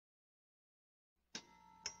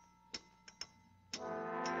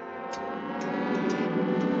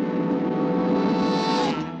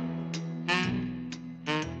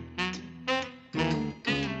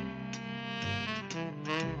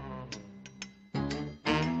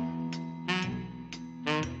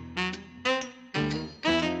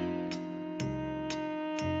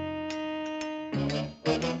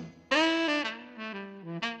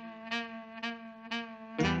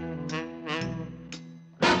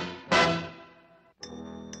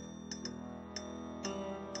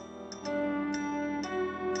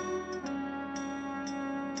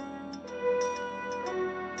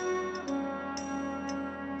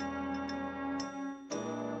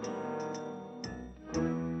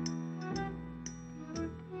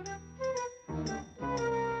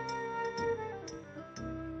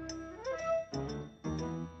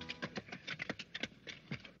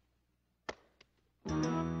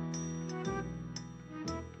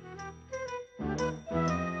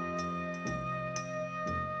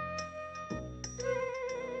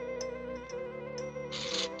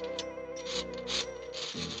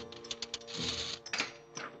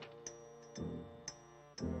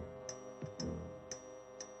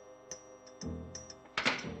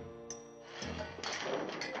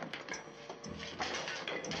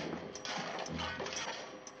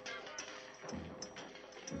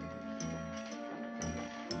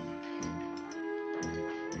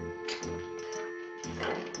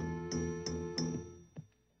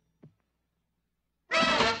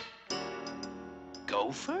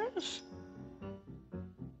Gophers?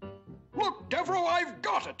 Look, Devereaux, I've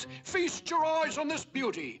got it. Feast your eyes on this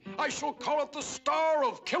beauty. I shall call it the Star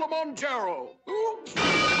of Kilimanjaro. Oops.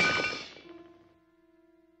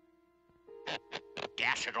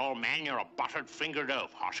 Dash it all, man, you're a buttered-fingered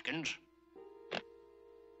oaf, Hoskins.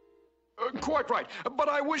 Quite right, but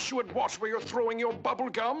I wish you would watch where you're throwing your bubble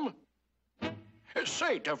gum.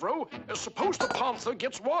 Say, Devereaux, suppose the Panther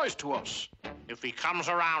gets wise to us. If he comes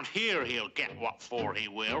around here, he'll get what for he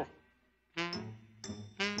will.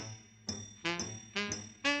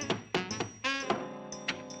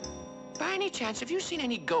 By any chance, have you seen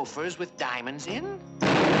any gophers with diamonds in?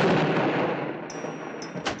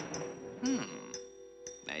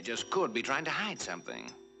 They just could be trying to hide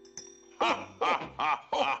something.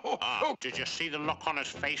 Did you see the look on his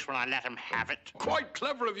face when I let him have it? Quite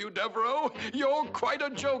clever of you, Devereaux. You're quite a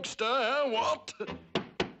jokester, eh, what?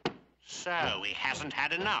 So, he hasn't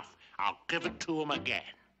had enough. I'll give it to him again.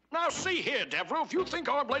 Now, see here, Devereaux, if you think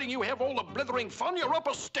I'm letting you have all the blithering fun, you're up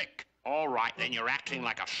a stick. All right, then you're acting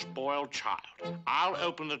like a spoiled child. I'll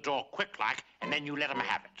open the door quick-like, and then you let him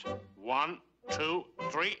have it. 1, 2,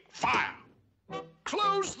 3, fire!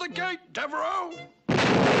 Close the gate, Devereaux!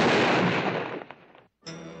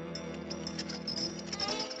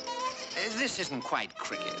 This isn't quite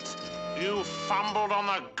cricket. You fumbled on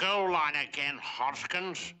the goal line again,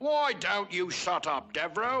 Hoskins. Why don't you shut up,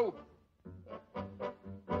 Devereaux?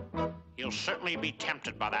 He'll certainly be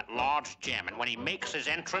tempted by that large gem, and when he makes his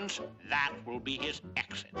entrance, that will be his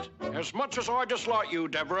exit. As much as I dislike you,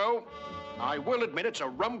 Devereaux, I will admit it's a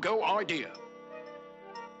rum-go idea.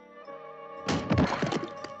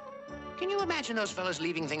 Can you imagine those fellas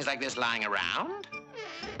leaving things like this lying around?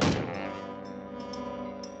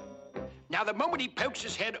 Now, the moment he pokes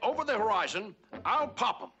his head over the horizon, I'll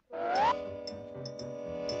pop him.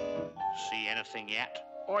 See anything yet?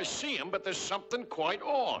 I see him, but there's something quite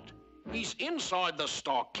odd. He's inside the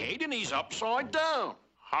stockade and he's upside down.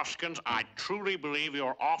 Hoskins, I truly believe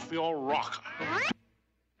you're off your rocker.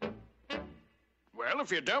 Well,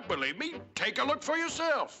 if you don't believe me, take a look for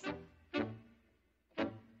yourself.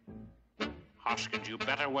 Hoskins, you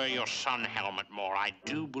better wear your sun helmet more. I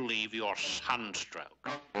do believe you're sunstroke.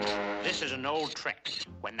 This is an old trick.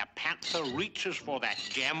 When the Panther reaches for that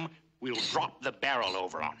gem, we'll drop the barrel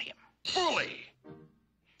over on him. Bully!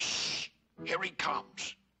 Shh! Here he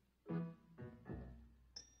comes.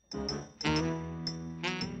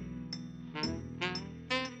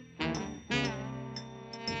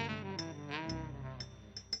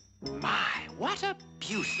 My, what a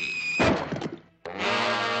beauty.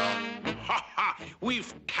 Ha ha!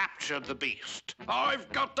 We've captured the beast.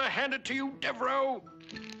 I've got to hand it to you, Devereaux.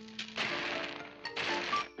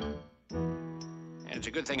 It's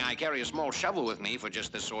a good thing I carry a small shovel with me for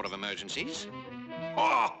just this sort of emergencies.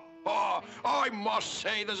 I must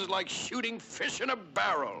say this is like shooting fish in a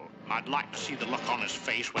barrel. I'd like to see the look on his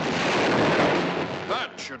face when...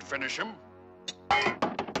 That should finish him.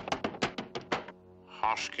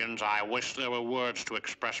 Hoskins, I wish there were words to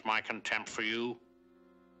express my contempt for you.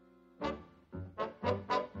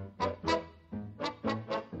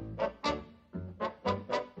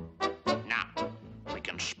 Now, we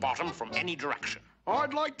can spot him from any direction.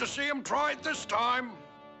 I'd like to see him try it this time.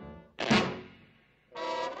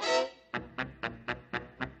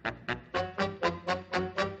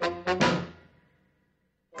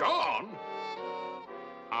 Gone?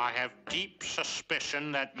 I have deep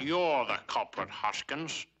suspicion that you're the culprit,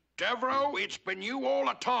 Hoskins. Devereaux, it's been you all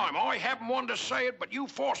the time. I haven't wanted to say it, but you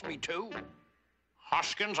forced me to.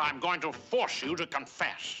 Hoskins, I'm going to force you to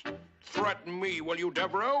confess. Threaten me, will you,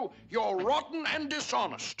 Devereaux? You're rotten and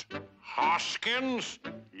dishonest. Hoskins,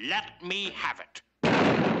 let me have it.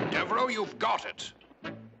 Devereaux, you've got it.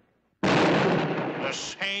 The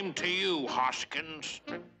same to you, Hoskins.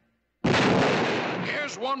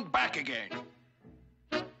 Here's one back again.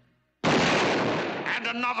 And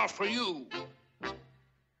another for you.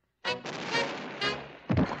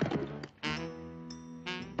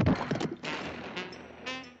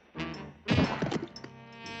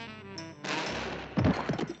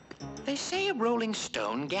 They say a rolling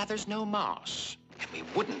stone gathers no moss. And we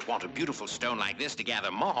wouldn't want a beautiful stone like this to gather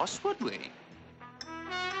moss, would we?